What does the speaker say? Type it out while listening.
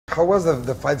How was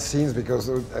the fight scenes? Because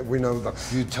we know that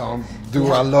you, Tom, do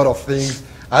a lot of things.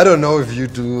 I don't know if you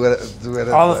do it.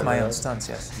 All of my own stunts,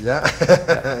 yes.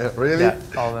 Yeah? Really? Yeah,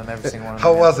 all of them, every single one of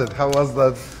them. How was it? How was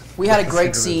that? We had a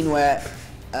great scene where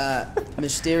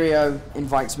Mysterio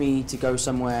invites me to go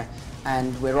somewhere,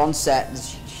 and we're on set,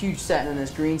 this huge set, and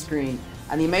there's green screen.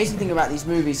 And the amazing thing about these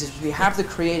movies is we have the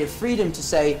creative freedom to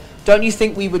say, don't you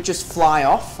think we would just fly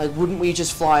off? Like, wouldn't we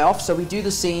just fly off? So we do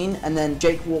the scene, and then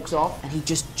Jake walks off, and he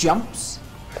just jumps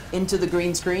into the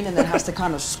green screen and then has to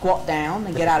kind of squat down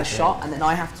and get out of shot, and then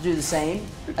I have to do the same.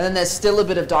 And then there's still a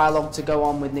bit of dialogue to go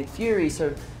on with Nick Fury,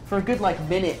 so for a good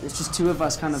minute, there's just two of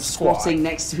us kind of squatting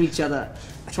next to each other,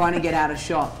 trying to get out of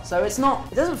shot. So it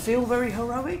doesn't feel very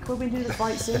heroic when we do the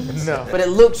fight scenes. No. But it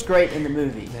looks great in the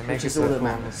movie, which is all that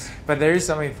matters. But there is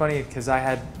something funny, because I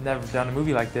had never done a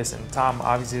movie like this, and Tom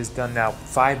obviously has done now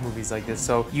 5 movies like this,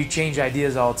 so you change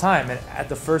ideas all the time, and at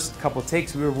the first couple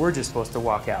takes, we were just supposed to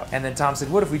walk out. And then Tom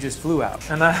said, what if we just flew out?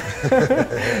 And,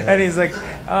 and he's like,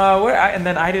 where? And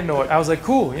then I didn't know what, I was like,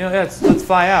 cool, yeah, let's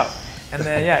fly out. And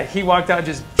then, yeah, he walked out and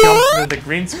just jumped into the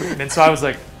green screen. And so I was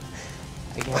like,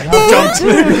 Si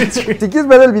quieres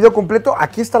ver el video completo,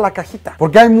 aquí está la cajita,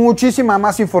 porque hay muchísima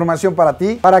más información para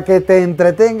ti, para que te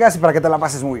entretengas y para que te la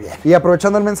pases muy bien. Y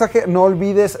aprovechando el mensaje, no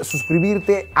olvides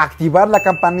suscribirte, activar la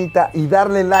campanita y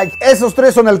darle like. Esos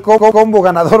 3 son el combo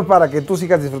ganador para que tú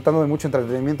sigas disfrutando de mucho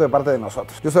entretenimiento de parte de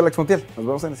nosotros. Yo soy LAXMontiel, nos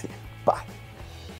vemos en el siguiente. Bye.